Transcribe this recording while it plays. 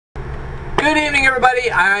Good evening,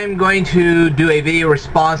 everybody. I'm going to do a video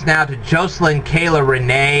response now to Jocelyn Kayla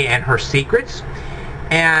Renee and her secrets.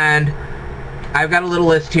 And I've got a little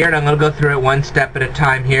list here, and I'm going to go through it one step at a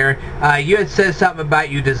time here. You had said something about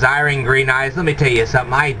you desiring green eyes. Let me tell you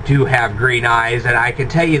something. I do have green eyes, and I can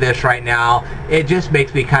tell you this right now. It just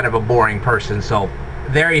makes me kind of a boring person. So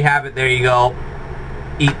there you have it. There you go.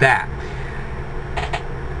 Eat that.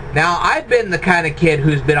 Now, I've been the kind of kid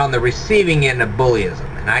who's been on the receiving end of bullyism.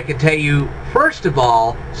 And I can tell you, first of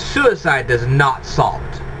all, suicide does not solve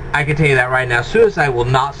it. I can tell you that right now. Suicide will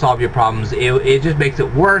not solve your problems. It just makes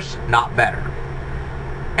it worse, not better.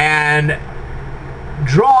 And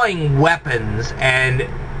drawing weapons and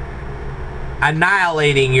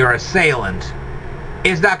annihilating your assailant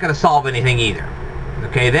is not going to solve anything either.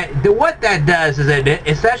 Okay, what that does is it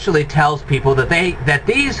essentially tells people that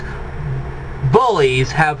these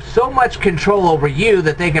bullies have so much control over you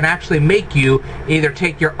that they can actually make you either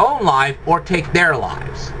take your own life or take their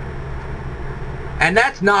lives. And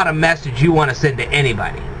that's not a message you want to send to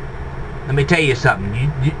anybody. Let me tell you something.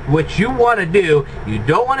 What you want to do, you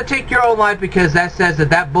don't want to take your own life because that says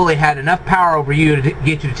that bully had enough power over you to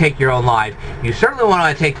get you to take your own life. You certainly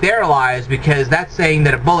want to take their lives because that's saying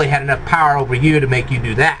that a bully had enough power over you to make you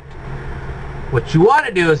do that. What you want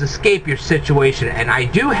to do is escape your situation, and I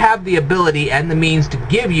do have the ability and the means to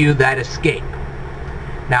give you that escape.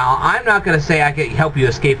 Now, I'm not going to say I can help you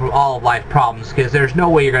escape from all of life's problems, because there's no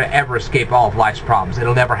way you're going to ever escape all of life's problems.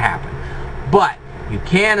 It'll never happen. But you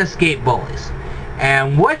can escape bullies.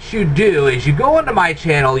 And what you do is you go onto my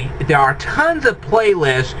channel. There are tons of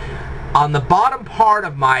playlists on the bottom part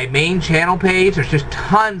of my main channel page. There's just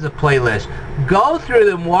tons of playlists. Go through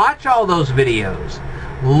them, watch all those videos.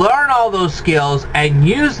 Learn all those skills and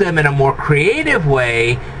use them in a more creative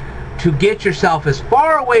way to get yourself as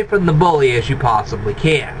far away from the bully as you possibly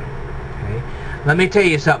can. Okay? Let me tell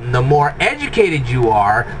you something. The more educated you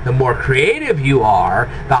are, the more creative you are,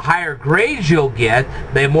 the higher grades you'll get,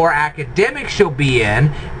 the more academics you'll be in,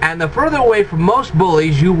 and the further away from most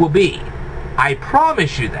bullies you will be. I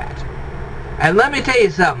promise you that. And let me tell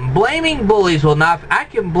you something. Blaming bullies will not... I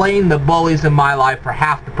can blame the bullies in my life for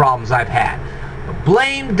half the problems I've had.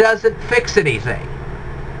 Blame doesn't fix anything.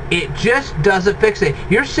 It just doesn't fix it.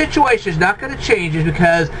 Your situation is not going to change just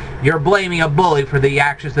because you're blaming a bully for the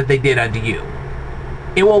actions that they did unto you.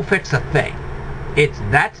 It won't fix a thing. It's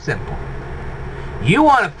that simple. You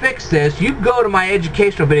want to fix this, you go to my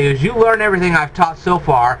educational videos, you learn everything I've taught so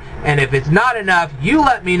far, and if it's not enough, you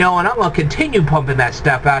let me know and I'm going to continue pumping that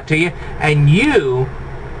stuff out to you, and you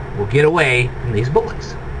will get away from these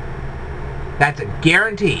bullies. That's a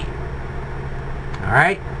guarantee.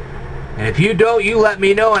 Alright? And if you don't, you let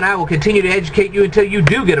me know and I will continue to educate you until you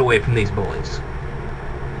do get away from these bullies.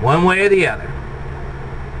 One way or the other.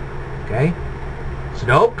 Okay? So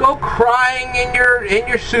don't go crying in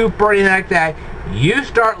your soup or anything like that. You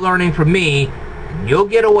start learning from me and you'll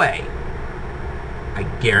get away. I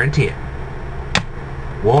guarantee it.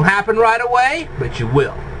 Won't happen right away, but you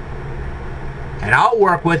will. And I'll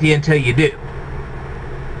work with you until you do.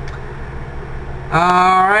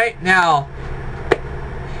 Alright, now...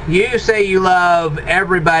 You say you love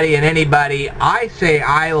everybody and anybody. I say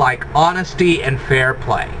I like honesty and fair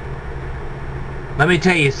play. Let me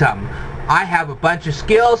tell you something. I have a bunch of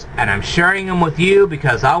skills and I'm sharing them with you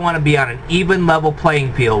because I want to be on an even level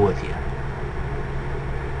playing field with you.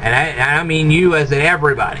 And I mean you as in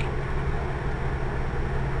everybody.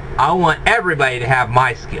 I want everybody to have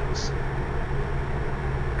my skills.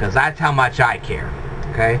 Because that's how much I care.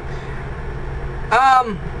 Okay?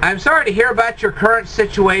 I'm sorry to hear about your current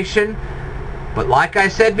situation, but like I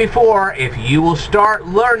said before, if you will start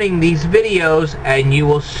learning these videos and you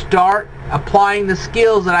will start applying the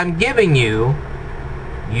skills that I'm giving you,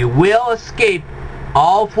 you will escape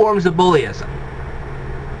all forms of bullyism.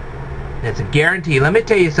 That's a guarantee. Let me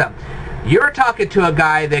tell you something. You're talking to a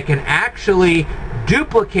guy that can actually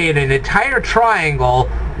duplicate an entire triangle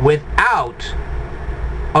without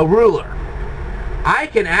a ruler. I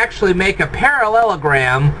can actually make a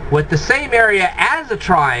parallelogram with the same area as a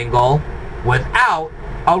triangle without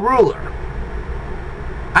a ruler.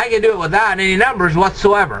 I can do it without any numbers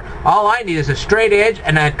whatsoever. All I need is a straight edge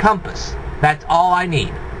and a compass. That's all I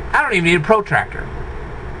need. I don't even need a protractor.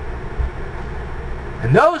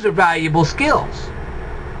 And those are valuable skills.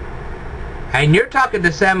 And you're talking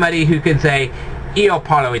to somebody who can say, Io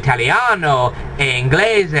parlo italiano, e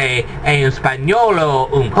inglese, e un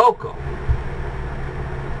spagnolo un poco.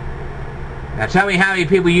 Now tell me how many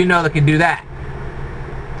people you know that can do that.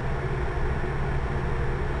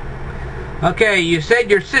 Okay, you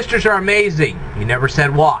said your sisters are amazing. You never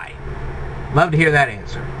said why. Love to hear that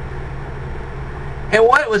answer. And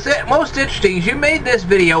what was most interesting is you made this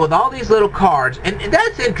video with all these little cards, and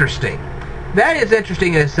that's interesting. That is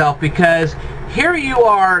interesting in itself, because here you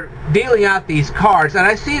are dealing out these cards, and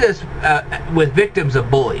I see this with victims of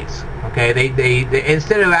bullies. Okay, they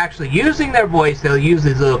instead of actually using their voice, they'll use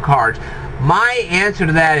these little cards. My answer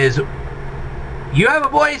to that is, you have a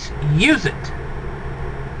voice, use it.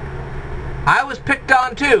 I was picked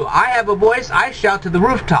on too. I have a voice, I shout to the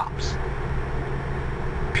rooftops.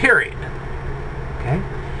 Period. Okay?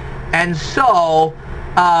 And so,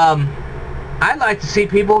 I'd like to see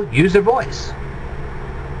people use their voice.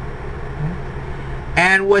 Okay?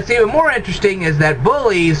 And what's even more interesting is that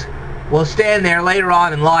bullies will stand there later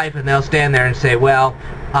on in life and they'll stand there and say, well,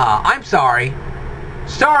 I'm sorry.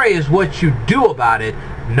 Sorry is what you do about it,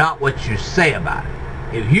 not what you say about it.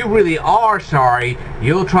 If you really are sorry,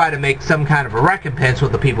 you'll try to make some kind of a recompense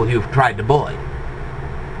with the people you've tried to bully.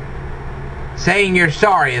 Saying you're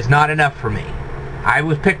sorry is not enough for me. I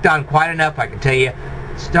was picked on quite enough, I can tell you.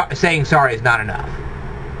 Saying sorry is not enough.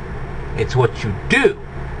 It's what you do,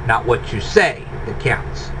 not what you say, that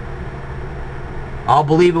counts. I'll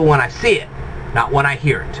believe it when I see it, not when I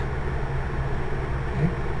hear it. Okay?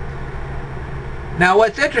 Now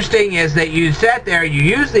what's interesting is that you sat there, you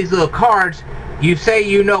use these little cards, you say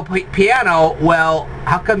you know piano. Well,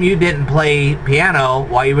 how come you didn't play piano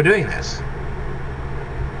while you were doing this?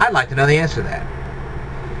 I'd like to know the answer to that.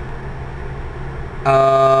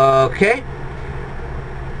 Okay.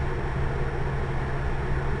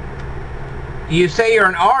 You say you're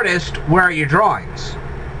an artist. Where are your drawings?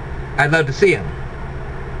 I'd love to see them.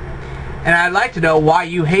 And I'd like to know why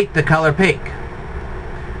you hate the color pink.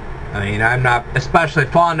 I mean, I'm not especially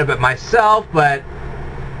fond of it myself, but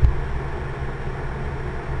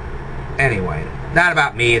anyway, not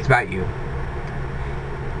about me, it's about you.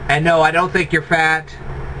 And no, I don't think you're fat.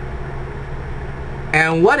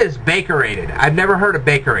 And what is Baker-rated? I've never heard of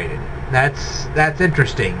Baker-rated. That's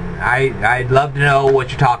interesting. I'd love to know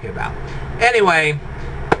what you're talking about. Anyway,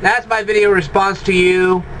 that's my video response to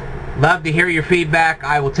you. Love to hear your feedback.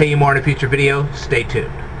 I will tell you more in a future video. Stay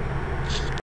tuned.